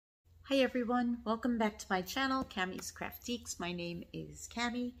Hi everyone, welcome back to my channel, CammysCraftiques. My name is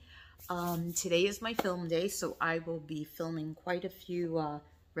Cammy. Today is my film day, so I will be filming quite a few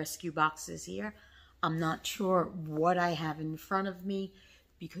rescue boxes here. I'm not sure what I have in front of me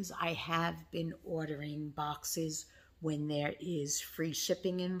because I have been ordering boxes when there is free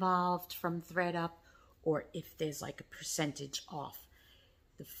shipping involved from Thredup or if there's like a percentage off.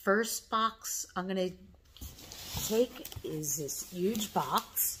 The first box I'm going to take is this huge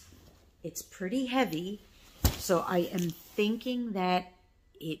box. It's pretty heavy, so I am thinking that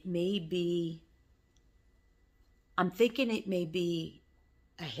it may be, a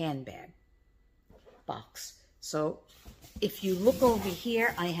handbag box. So if you look over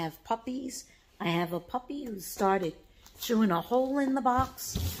here, I have puppies. I have a puppy who started chewing a hole in the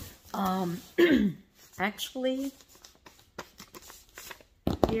box. Actually,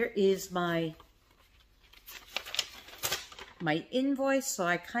 here is my invoice, so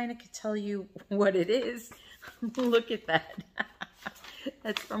I kind of could tell you what it is. Look at that.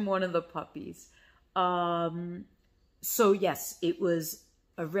 That's from one of the puppies. So yes, it was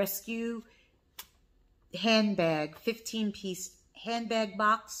a rescue handbag, 15-piece handbag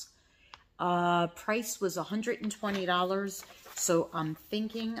box. Price was $120, so I'm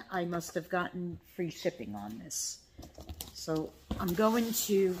thinking I must have gotten free shipping on this. So I'm going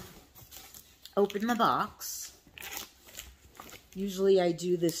to open the box. Usually I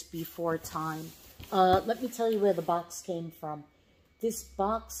do this before time. Let me tell you where the box came from. This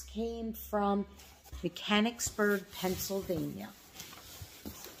box came from Mechanicsburg, Pennsylvania.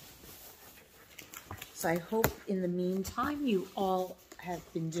 So I hope in the meantime you all have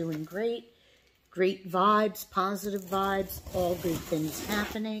been doing great. Great vibes, positive vibes, all good things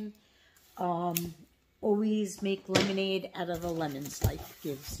happening. Always make lemonade out of the lemons life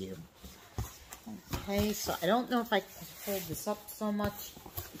gives you. Okay, so I don't know if I can hold this up so much.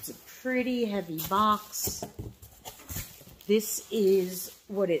 It's a pretty heavy box. This is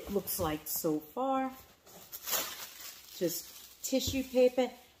what it looks like so far. Just tissue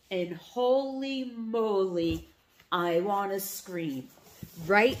paper, and holy moly, I want to scream.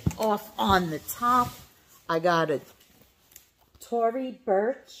 Right off on the top, I got a Tory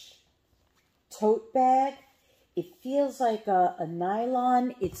Burch tote bag. It feels like a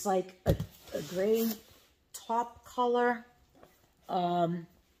nylon. It's like a gray top color. I'm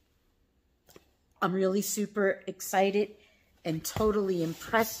really super excited and totally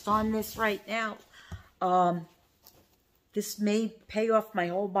impressed on this right now. This may pay off my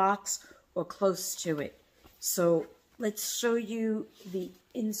whole box or close to it. So let's show you the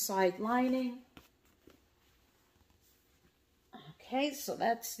inside lining. Okay, so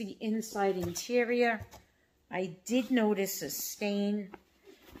that's the inside interior. I did notice a stain.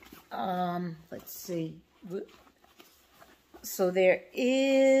 Let's see. So there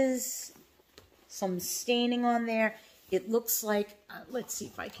is some staining on there. It looks like, let's see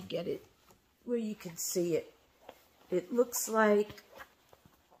if I can get it where you can see it. It looks like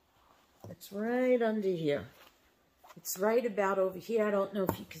it's right under here. It's right about over here. I don't know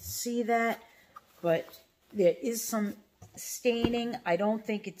if you can see that, but there is some staining. I don't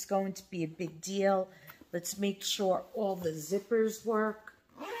think it's going to be a big deal. Let's make sure all the zippers work.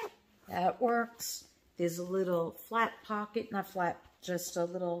 That works. There's a little flat pocket, not flat, just a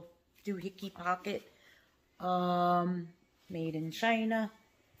little doohickey pocket. Made in China.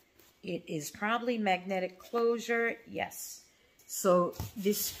 It is probably magnetic closure. Yes. So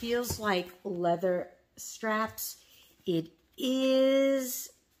this feels like leather straps. It is,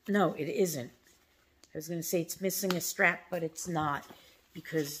 no, it isn't. I was going to say it's missing a strap, but it's not,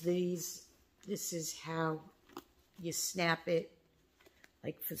 because this is how you snap it,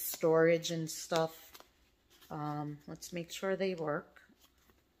 like for storage and stuff. Let's make sure they work.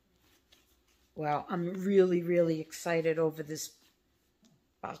 Wow, I'm really, really excited over this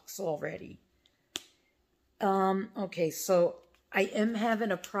box already. Okay, so I am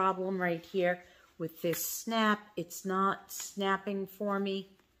having a problem right here with this snap. It's not snapping for me.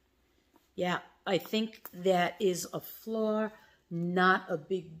 Yeah, I think that is a flaw, not a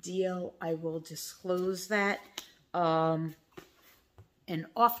big deal. I will disclose that. And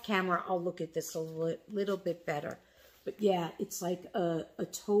off camera, I'll look at this a little bit better. But yeah, it's like a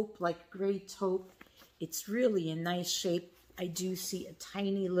taupe, like gray taupe. It's really a nice shape. I do see a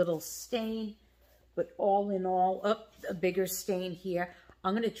tiny little stain, but all in all, a bigger stain here.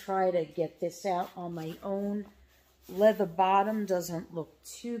 I'm going to try to get this out on my own. Leather bottom doesn't look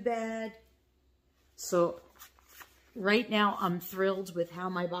too bad. So right now, I'm thrilled with how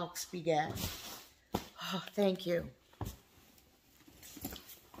my box began. Oh, thank you.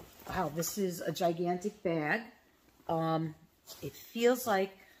 Wow, this is a gigantic bag. It feels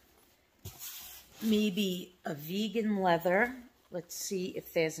like maybe a vegan leather. Let's see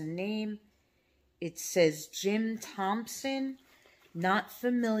if there's a name. It says Jim Thompson. Not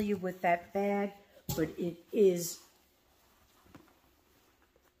familiar with that bag, but it is,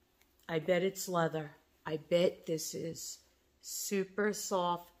 I bet it's leather. I bet this is super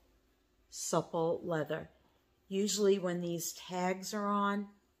soft, supple leather. Usually when these tags are on,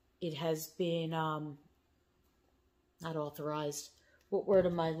 it has been, not authorized. What word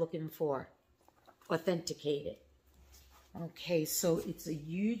am I looking for? Authenticated. Okay, so it's a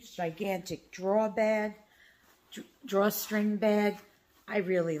huge, gigantic drawstring bag. I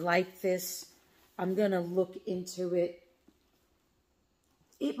really like this. I'm going to look into it.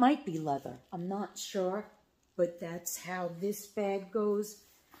 It might be leather. I'm not sure, but that's how this bag goes.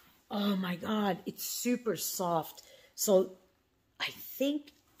 Oh my God, it's super soft. So I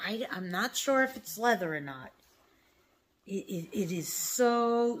think, I'm not sure if it's leather or not. It is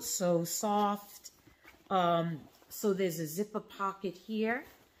so soft. So there's a zipper pocket here.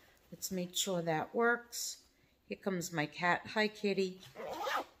 Let's make sure that works. Here comes my cat. Hi, kitty.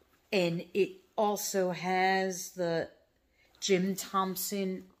 And it also has the Jim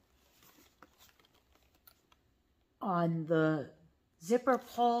Thompson on the zipper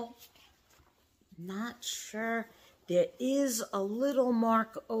pull. Not sure. There is a little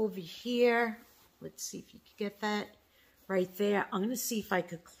mark over here. Let's see if you can get that right there. I'm going to see if I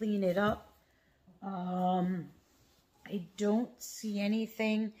could clean it up. I don't see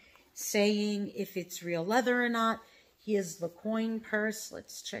anything saying if it's real leather or not. Here's the coin purse.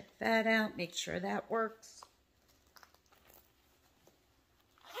 Let's check that out. Make sure that works.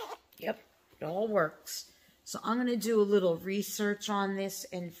 Yep, it all works. So I'm going to do a little research on this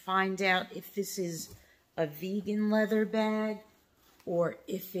and find out if this is a vegan leather bag or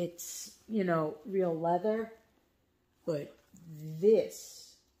if it's, you know, real leather. But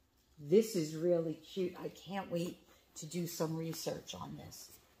this is really cute. I can't wait to do some research on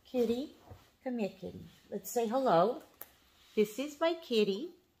this. Kitty, come here, kitty. Let's say hello. This is my kitty,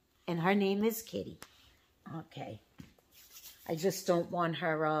 and her name is Kitty. Okay. I just don't want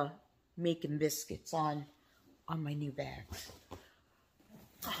her making biscuits on my new bags.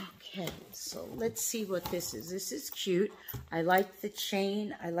 Okay, so let's see what this is. This is cute. I like the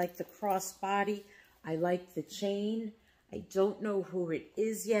chain. I like the crossbody. I like the chain. I don't know who it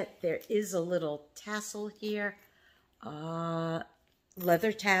is yet. There is a little tassel here.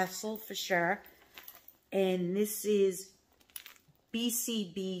 Leather tassel for sure. And this is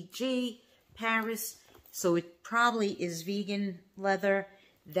BCBG Paris. So it probably is vegan leather.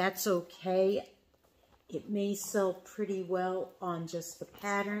 That's okay. It may sell pretty well on just the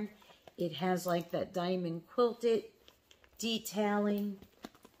pattern. It has like that diamond quilted detailing.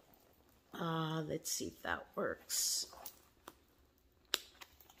 Let's see if that works.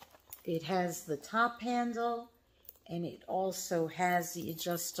 It has the top handle, and it also has the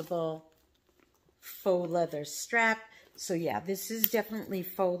adjustable faux leather strap. So yeah, this is definitely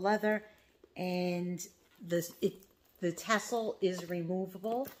faux leather, and the tassel is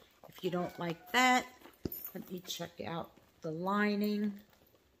removable if you don't like that. Let me check out the lining.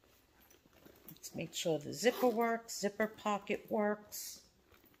 Let's make sure the zipper works, zipper pocket works.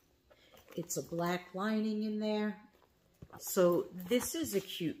 It's a black lining in there. So this is a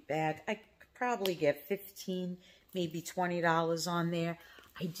cute bag. I could probably get $15, maybe $20 on there.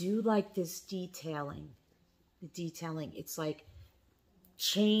 I do like this detailing. The detailing, it's like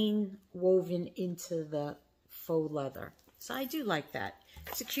chain woven into the faux leather. So I do like that.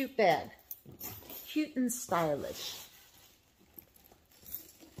 It's a cute bag. Cute and stylish.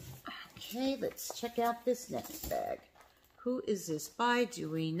 Okay, let's check out this next bag. Who is this by? Do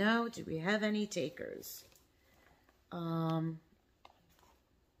we know? Do we have any takers?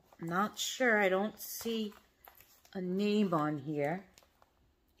 Not sure. I don't see a name on here.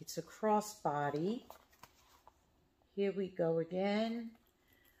 It's a crossbody. Here we go again.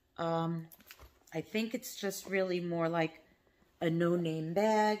 I think it's just really more like a no-name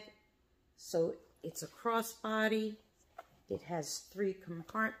bag. So it's a crossbody. It has 3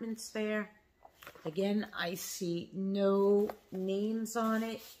 compartments there. Again, I see no names on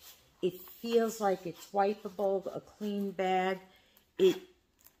it. It feels like it's wipeable, a clean bag. It,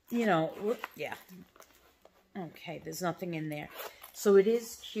 you know, yeah. Okay, there's nothing in there. So it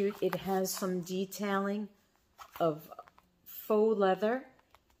is cute. It has some detailing of faux leather,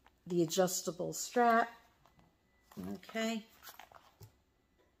 the adjustable strap. Okay.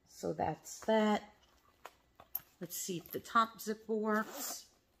 So that's that. Let's see if the top zipper works.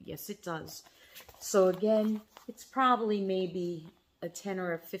 Yes, it does. So again, it's probably maybe a $10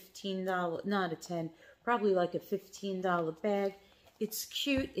 or a $15, not a 10, probably like a $15 bag. It's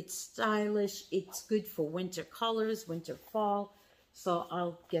cute, it's stylish, it's good for winter colors, winter, fall. So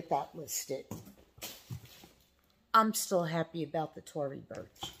I'll get that listed. I'm still happy about the Tory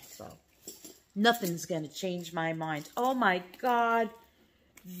Birch, so nothing's going to change my mind. Oh my God,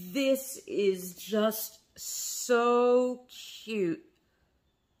 this is just so cute.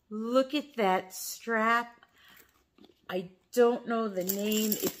 Look at that strap. I don't know the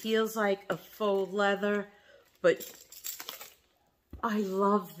name. It feels like a faux leather, but I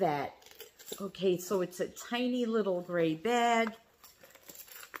love that. Okay, so it's a tiny little gray bag.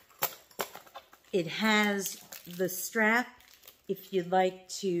 It has the strap if you'd like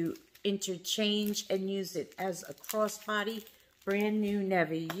to interchange and use it as a crossbody. Brand new,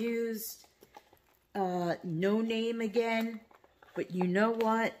 never used. No name again, but you know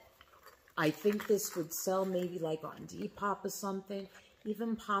what? I think this would sell maybe like on Depop or something,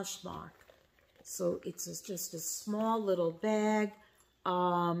 even Poshmark. So it's just a small little bag.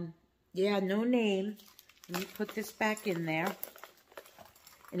 Yeah, no name. Let me put this back in there.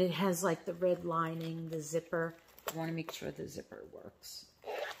 And it has like the red lining, the zipper. I want to make sure the zipper works.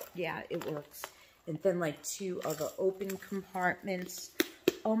 Yeah, it works. And then like 2 other open compartments.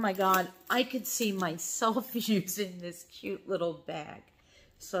 Oh my God, I could see myself using this cute little bag.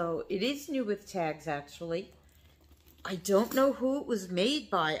 So it is new with tags, actually. I don't know who it was made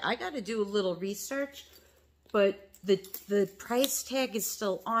by. I got to do a little research, but the price tag is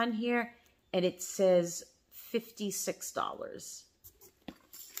still on here, and it says $56.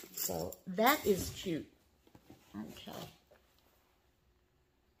 So that is cute. Okay.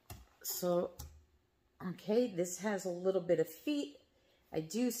 So, okay, this has a little bit of feet. I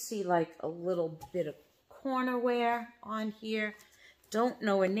do see like a little bit of corner wear on here. Don't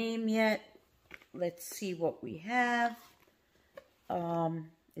know a name yet. Let's see what we have.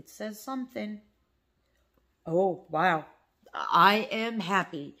 It says something. Oh, wow. I am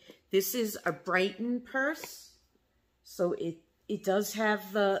happy. This is a Brighton purse. So it does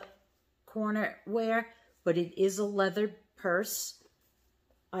have the corner wear, but it is a leather purse.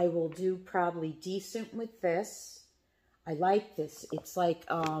 I will do probably decent with this. I like this. It's like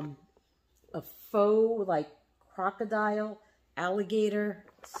a faux, like crocodile, alligator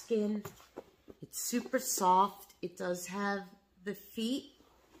skin. It's super soft. It does have the feet.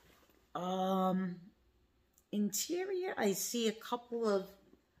 Interior, I see a couple of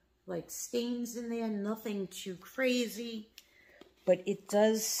like stains in there. Nothing too crazy. But it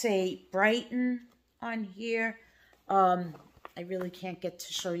does say Brighton on here. I really can't get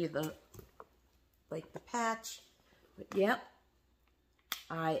to show you the patch. But yep,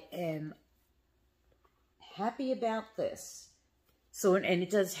 I am happy about this. So, and it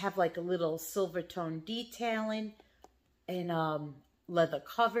does have like a little silver tone detailing and leather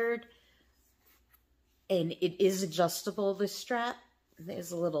covered. And it is adjustable, this strap.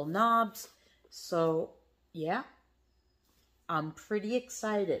 There's little knobs. So, yeah, I'm pretty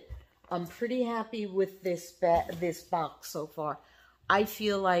excited. I'm pretty happy with this box so far. I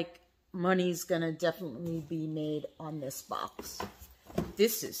feel like money's going to definitely be made on this box.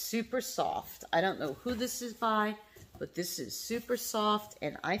 This is super soft. I don't know who this is by, but this is super soft,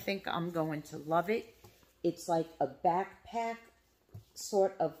 and I think I'm going to love it. It's like a backpack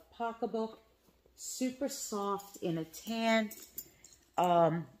sort of pocketbook. Super soft in a tan.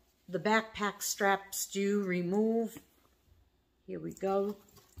 The backpack straps do remove. Here we go.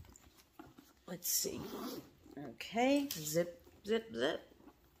 Let's see. Okay, zip, zip, zip.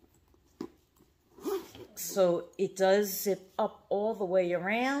 So it does zip up all the way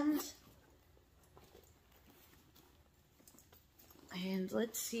around. And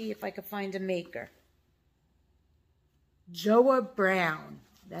let's see if I can find a maker. Joa Brown.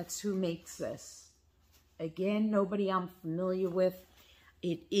 That's who makes this. Again, nobody I'm familiar with.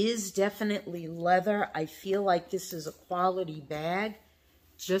 It is definitely leather. I feel like this is a quality bag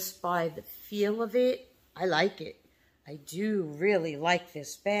just by the feel of it. I like it. I do really like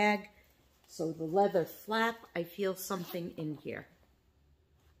this bag. So the leather flap, I feel something in here.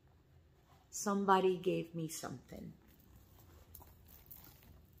 Somebody gave me something.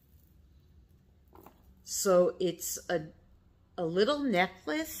 So it's a little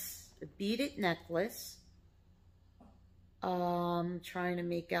necklace, a beaded necklace. Trying to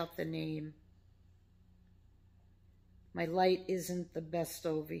make out the name. My light isn't the best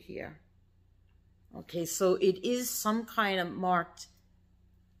over here. Okay, so it is some kind of marked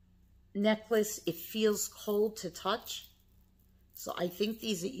necklace. It feels cold to touch. So I think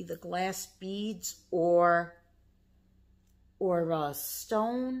these are either glass beads or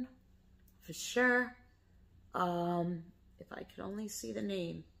stone for sure. If I could only see the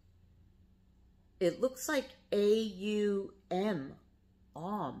name. It looks like AUM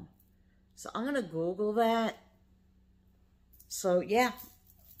So I'm going to Google that. So, yeah.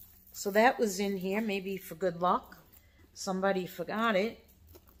 So that was in here, maybe for good luck. Somebody forgot it.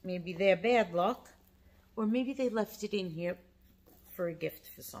 Maybe they're bad luck. Or maybe they left it in here for a gift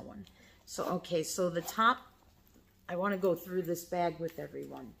for someone. So, okay, so the top, I want to go through this bag with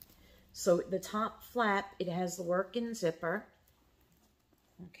everyone. So the top flap, it has the working zipper.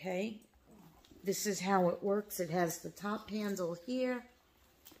 Okay. This is how it works. It has the top handle here.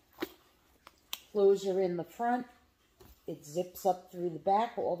 Closure in the front. It zips up through the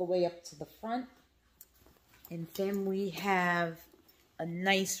back all the way up to the front. And then we have a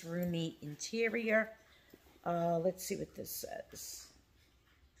nice roomy interior. Let's see what this says.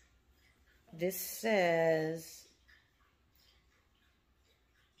 This says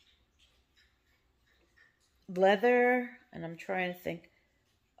leather, and I'm trying to think,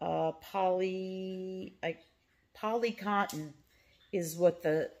 poly cotton is what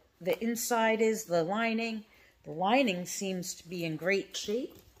the inside is, the lining. The lining seems to be in great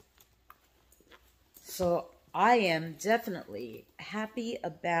shape. So I am definitely happy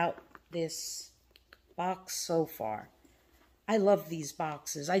about this box so far. I love these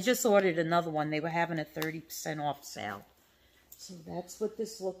boxes. I just ordered another one. They were having a 30% off sale. So that's what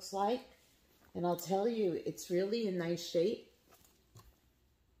this looks like. And I'll tell you, it's really in nice shape.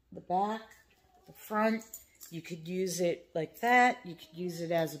 The back, the front, you could use it like that. You could use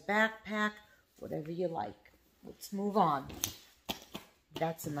it as a backpack, whatever you like. Let's move on.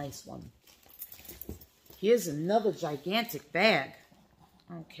 That's a nice one. Here's another gigantic bag.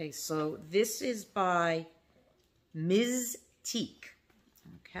 Okay, so this is by Ms. Teak.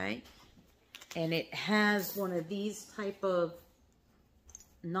 Okay, and it has one of these type of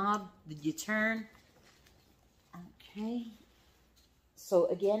knob that you turn. Okay, so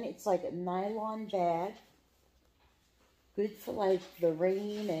again, it's like a nylon bag. Good for like the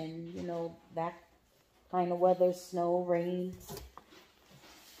rain and, you know, that kind of weather, snow, rain.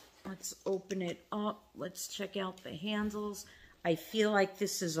 Let's open it up. Let's check out the handles. I feel like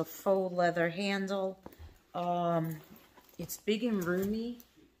this is a faux leather handle. It's big and roomy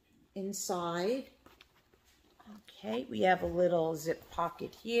inside. Okay, we have a little zip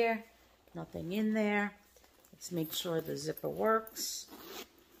pocket here. Nothing in there. Let's make sure the zipper works.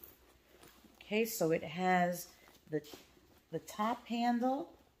 Okay, so it has the top handle,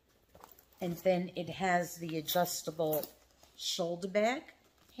 and then it has the adjustable shoulder bag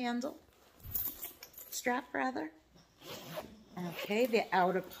handle, strap rather. Okay, the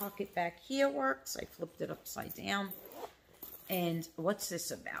outer pocket back here works. I flipped it upside down. And what's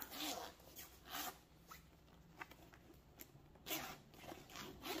this about?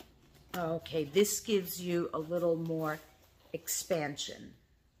 Okay, this gives you a little more expansion.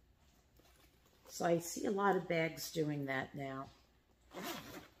 So I see a lot of bags doing that now.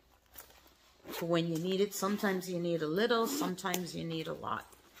 For when you need it, sometimes you need a little, sometimes you need a lot.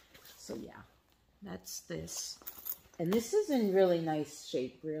 So yeah, that's this. And this is in really nice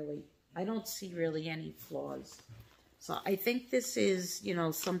shape, really. I don't see really any flaws. So I think this is, you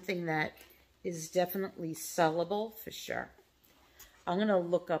know, something that is definitely sellable for sure. I'm going to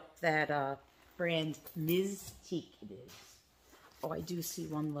look up that brand, Ms. Teak it is. Oh, I do see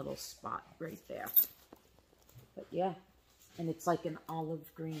one little spot right there. But yeah, and it's like an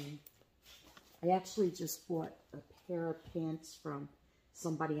olive green. I actually just bought a pair of pants from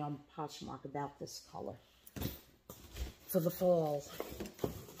somebody on Poshmark about this color for the fall.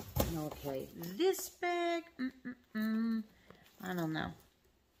 Okay, this bag, I don't know.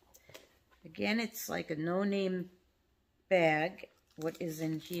 Again, it's like a no-name bag. What is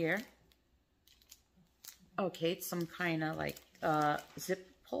in here? Okay, it's some kind of like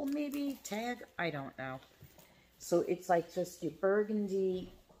zip pull maybe, tag, I don't know. So it's like just your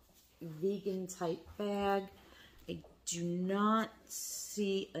burgundy vegan type bag. I do not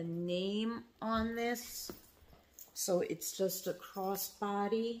see a name on this. So it's just a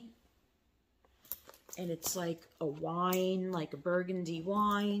crossbody. And it's like a wine, like a burgundy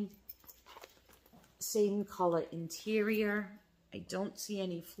wine. Same color interior. I don't see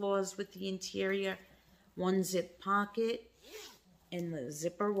any flaws with the interior. One zip pocket. And the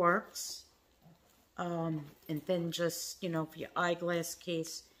zipper works. And then just, you know, for your eyeglass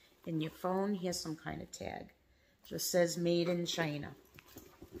case and your phone, here's some kind of tag. Just says made in China.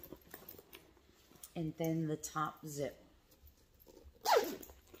 And then the top zip.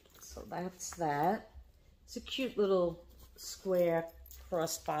 So that's that. It's a cute little square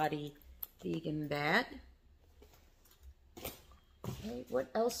crossbody vegan bag. Okay,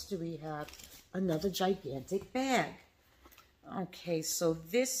 what else do we have? Another gigantic bag. Okay, so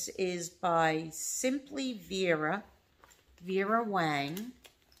this is by Simply Vera. Vera Wang.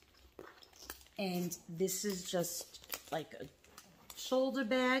 And this is just like a shoulder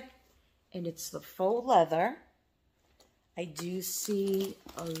bag, and it's the faux leather. I do see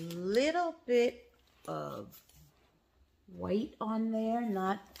a little bit of white on there,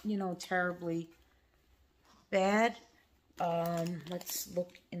 not, you know, terribly bad. Let's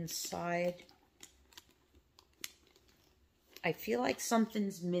look inside. I feel like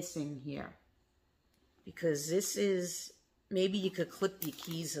something's missing here, because this is, maybe you could clip your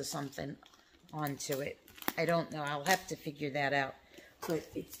keys or something onto it. I don't know. I'll have to figure that out. But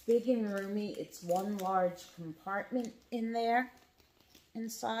it's big and roomy. It's one large compartment in there,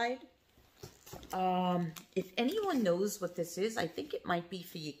 inside. If anyone knows what this is, I think it might be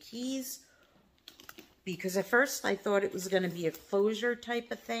for your keys, because at first I thought it was going to be a closure type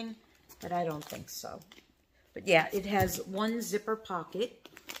of thing, but I don't think so. But yeah, it has one zipper pocket.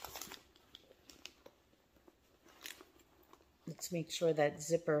 Let's make sure that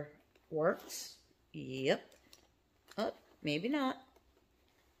zipper works. Yep. Oh, maybe not.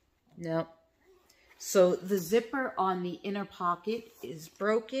 No. So the zipper on the inner pocket is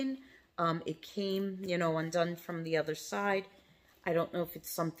broken. It came, you know, undone from the other side. I don't know if it's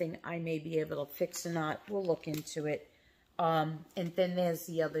something I may be able to fix or not. We'll look into it. And then there's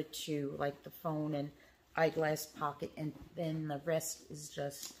the other two, like the phone and eyeglass pocket. And then the rest is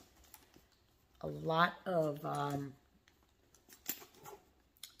just a lot of,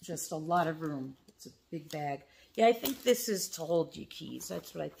 room. It's a big bag. Yeah, I think this is to hold your keys.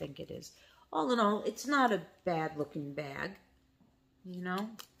 That's what I think it is. All in all, it's not a bad looking bag, you know?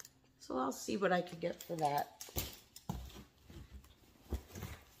 So I'll see what I can get for that.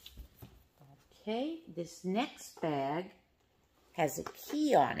 Okay, this next bag has a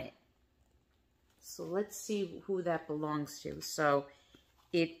key on it. So let's see who that belongs to. So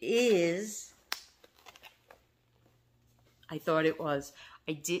it is, I thought it was,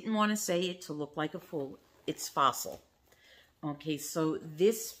 I didn't want to say it to look like a fool. It's Fossil. Okay, so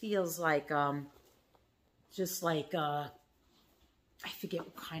this feels like, just like, I forget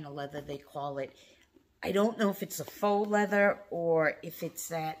what kind of leather they call it. I don't know if it's a faux leather or if it's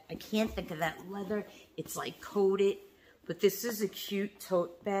that, I can't think of that leather. It's like coated, but this is a cute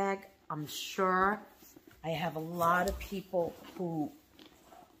tote bag. I'm sure I have a lot of people who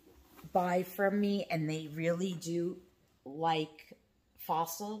buy from me and they really do like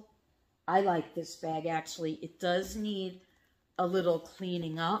Fossil. I like this bag, actually. It does need a little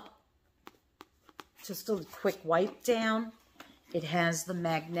cleaning up. Just a quick wipe down. It has the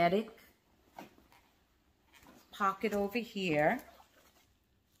magnetic pocket over here.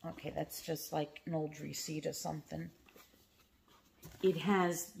 Okay, that's just like an old receipt or something. It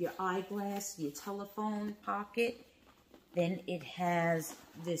has your eyeglass, your telephone pocket. Then it has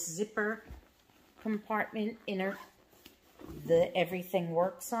this zipper compartment inner. Everything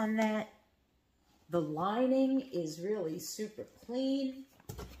works on that. The lining is really super clean,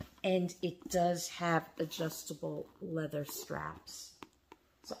 and it does have adjustable leather straps.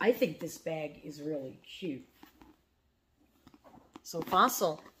 So I think this bag is really cute. So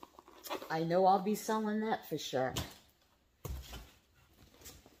Fossil, I know I'll be selling that for sure.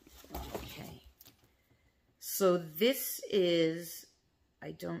 Okay. So this is,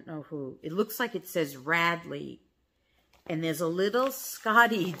 I don't know who. It looks like it says Radley. And there's a little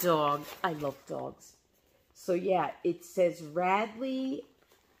Scotty dog. I love dogs. So yeah, it says Radley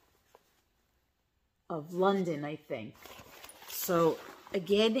of London, I think. So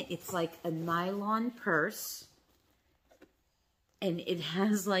again, it's like a nylon purse. And it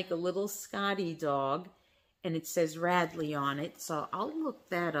has like a little Scotty dog. And it says Radley on it. So I'll look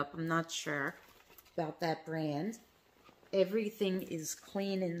that up. I'm not sure about that brand. Everything is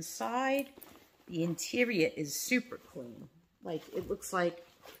clean inside. The interior is super clean. Like, it looks like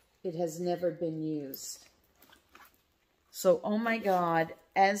it has never been used. So, oh my God,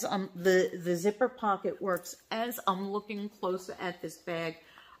 as the zipper pocket works, as I'm looking closer at this bag,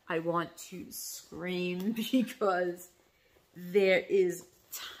 I want to scream because there is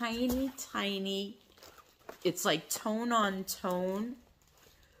tiny, it's like tone on tone,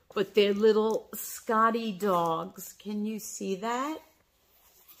 but they're little Scotty dogs. Can you see that?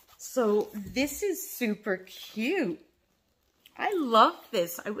 So this is super cute. I love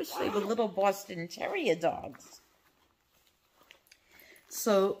this. I wish they were little Boston Terrier dogs.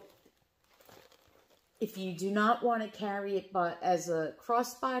 So if you do not want to carry it but as a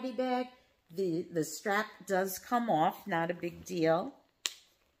crossbody bag, the strap does come off, not a big deal.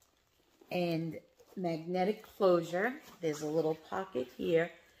 And magnetic closure. There's a little pocket here.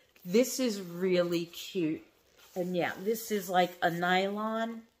 This is really cute. And yeah, this is like a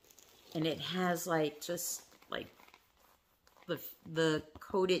nylon. And it has like, just like the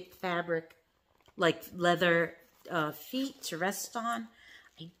coated fabric, like leather feet to rest on.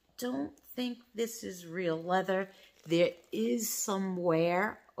 I don't think this is real leather. There is some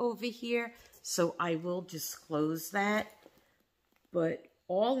wear over here, so I will disclose that. But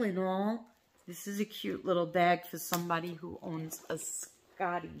all in all, this is a cute little bag for somebody who owns a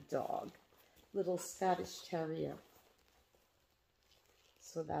Scotty dog, little Scottish Terrier.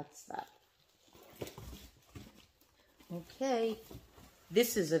 So that's that. Okay,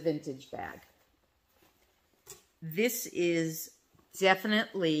 this is a vintage bag. This is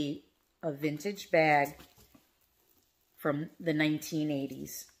definitely a vintage bag from the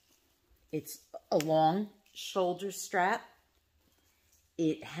 1980s. It's a long shoulder strap.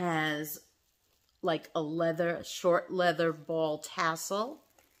 It has like a short leather ball tassel.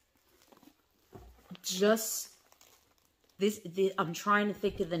 I'm trying to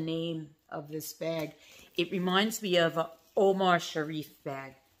think of the name of this bag. It reminds me of a Omar Sharif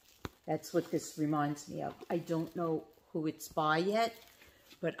bag. That's what this reminds me of. I don't know who it's by yet,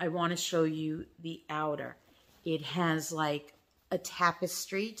 but I want to show you the outer. It has like a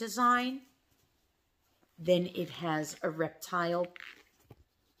tapestry design. Then it has a reptile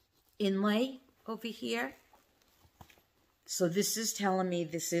inlay over here. So this is telling me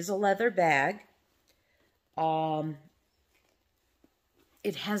this is a leather bag.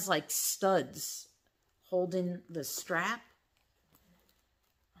 It has like studs holding the strap.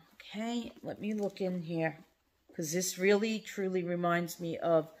 Okay, let me look in here, because this really truly reminds me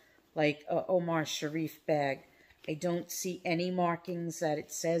of like a Omar Sharif bag. I don't see any markings that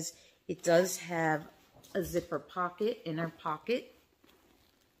it says. It does have a zipper pocket, inner pocket.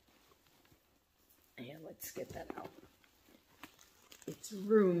 Yeah, let's get that out. It's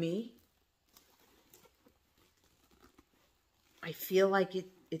roomy. I feel like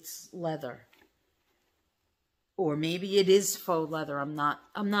it's leather. Or maybe it is faux leather. I'm not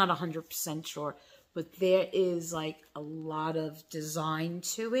 100% sure. But there is like a lot of design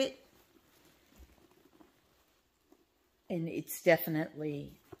to it. And it's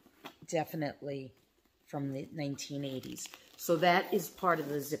definitely from the 1980s. So that is part of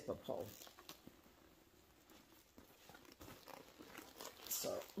the zipper pull. So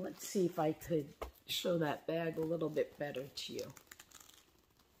let's see if I could show that bag a little bit better to you.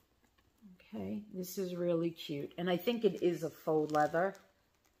 Okay, this is really cute. And I think it is a faux leather.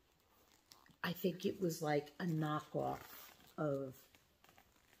 I think it was like a knockoff of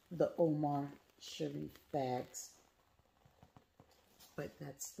the Omar Sharif bags. But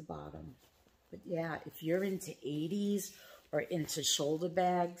that's the bottom. But yeah, if you're into 80s or into shoulder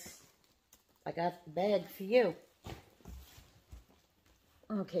bags, I got the bag for you.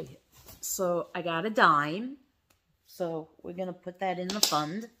 Okay, so I got a dime. So we're going to put that in the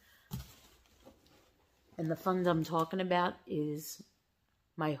fund. And the fund I'm talking about is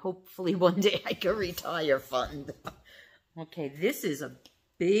my hopefully one day I can retire fund. Okay, this is a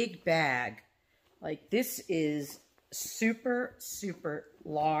big bag. Like, this is super, super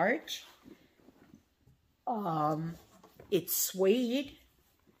large. It's suede.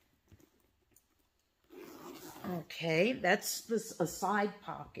 Okay, that's a side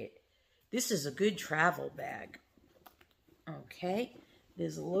pocket. This is a good travel bag. Okay,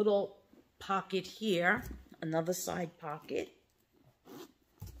 there's a little pocket here, another side pocket.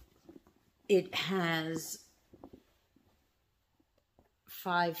 It has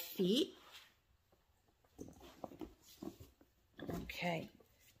 5 feet. Okay,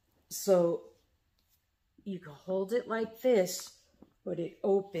 so you can hold it like this, but it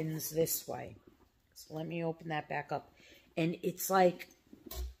opens this way. So let me open that back up. And it's like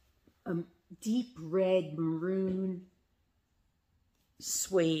a deep red maroon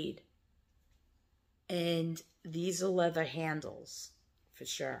suede. And these are leather handles for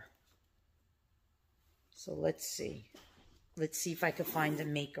sure. So let's see. Let's see if I can find a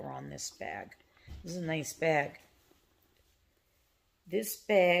maker on this bag. This is a nice bag. This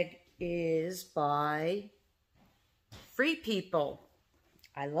bag is by Free People.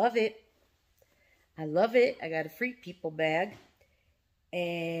 I love it. I love it. I got a Free People bag.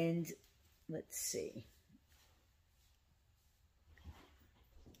 And let's see.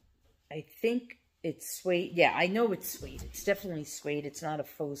 I think it's suede. Yeah, I know it's suede. It's definitely suede. It's not a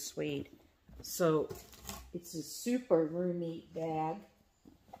faux suede. So it's a super roomy bag.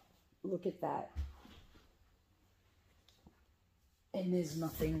 Look at that. And there's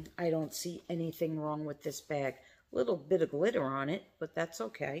nothing, I don't see anything wrong with this bag. A little bit of glitter on it, but that's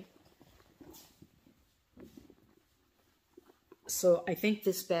okay. So I think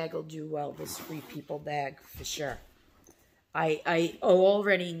this bag will do well, this Free People bag, for sure. I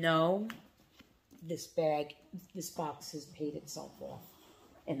already know this bag this box has paid itself off.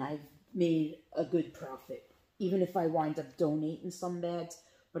 And I've made a good profit. Even if I wind up donating some bags.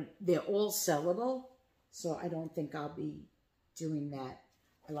 But they're all sellable. So I don't think I'll be doing that.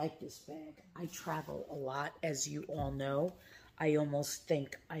 I like this bag. I travel a lot, as you all know. I almost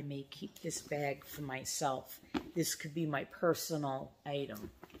think I may keep this bag for myself. This could be my personal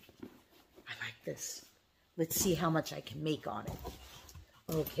item. I like this. Let's see how much I can make on it.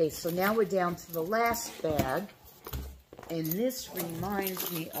 Okay, so now we're down to the last bag. And this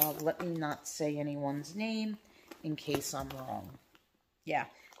reminds me of, let me not say anyone's name in case I'm wrong. Yeah,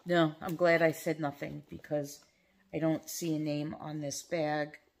 no, I'm glad I said nothing because I don't see a name on this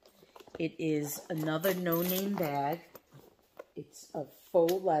bag. It is another no-name bag. It's of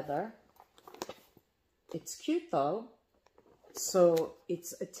faux leather. It's cute though. So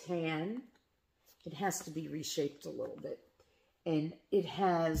it's a tan. It has to be reshaped a little bit. And it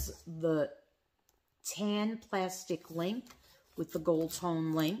has the tan plastic link with the gold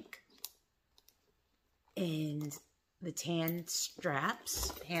tone link. And the tan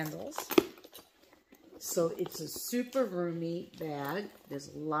straps, handles. So it's a super roomy bag. There's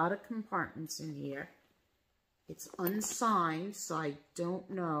a lot of compartments in here. It's unsigned, so I don't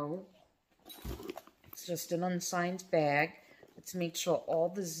know. It's just an unsigned bag. Let's make sure all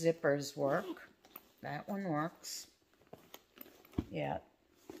the zippers work. That one works. Yeah.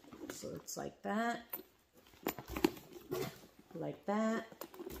 So it's like that. Like that.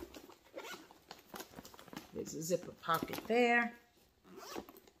 There's a zipper pocket there.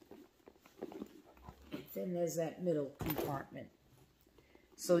 And then there's that middle compartment.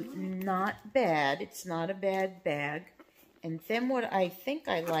 So not bad. It's not a bad bag. And then what I think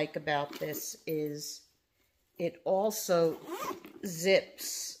I like about this is it also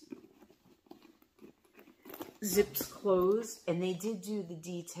zips closed. And they did do the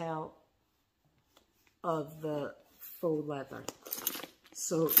detail of the faux leather.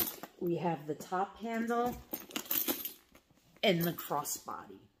 So we have the top handle and the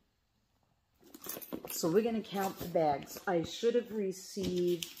crossbody. So we're going to count the bags. I should have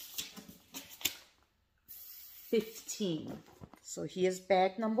received 15. So here's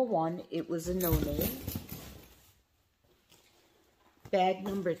bag number 1. It was a no-name. Bag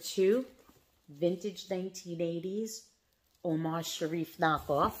number 2, vintage 1980s, Omar Sharif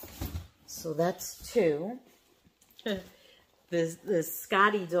knockoff. So that's 2. The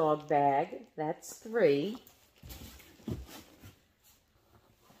Scotty dog bag, that's 3.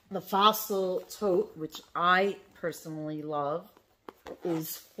 The fossil tote, which I personally love,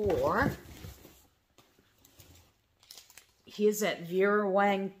 is 4. Here's that Vera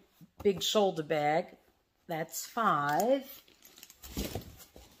Wang big shoulder bag. That's 5.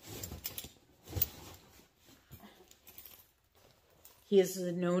 Here's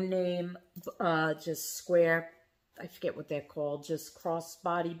the no-name, just square, I forget what they're called, just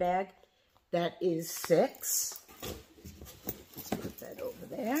crossbody bag. That is 6. Let's put that over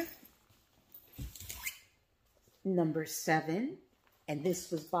there. Number 7, and this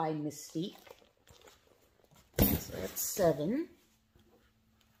was by Mystique. So that's 7.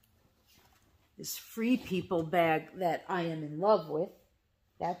 This Free People bag that I am in love with,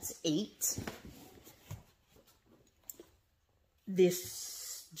 that's 8.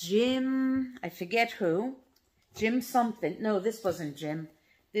 This Jim, I forget who, Jim something. No, this wasn't Jim.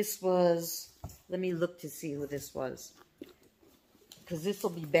 This was, let me look to see who this was. Because this will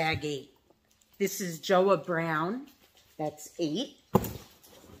be bag 8. This is Joa Brown. That's 8.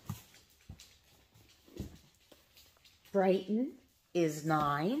 Brighton is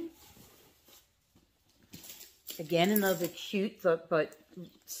 9. Again, another cute, but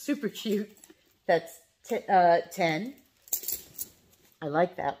super cute. That's 10. I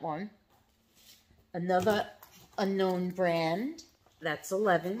like that one. Another unknown brand. That's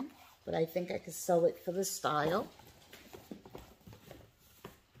 11. But I think I could sell it for the style.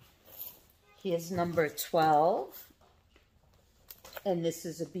 Here's number 12. And this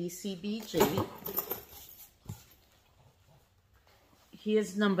is a BCBG.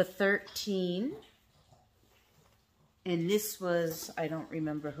 Here's number 13. And this was, I don't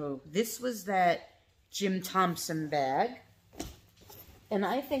remember who. This was that Jim Thompson bag. And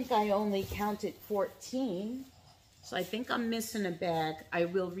I think I only counted 14. So I think I'm missing a bag. I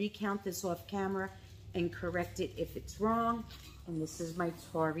will recount this off camera and correct it if it's wrong. And this is my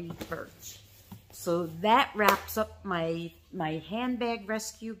Tory Birch. So that wraps up my handbag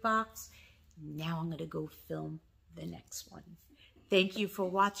rescue box. Now I'm going to go film the next one. Thank you for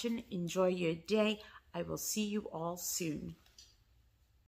watching. Enjoy your day. I will see you all soon.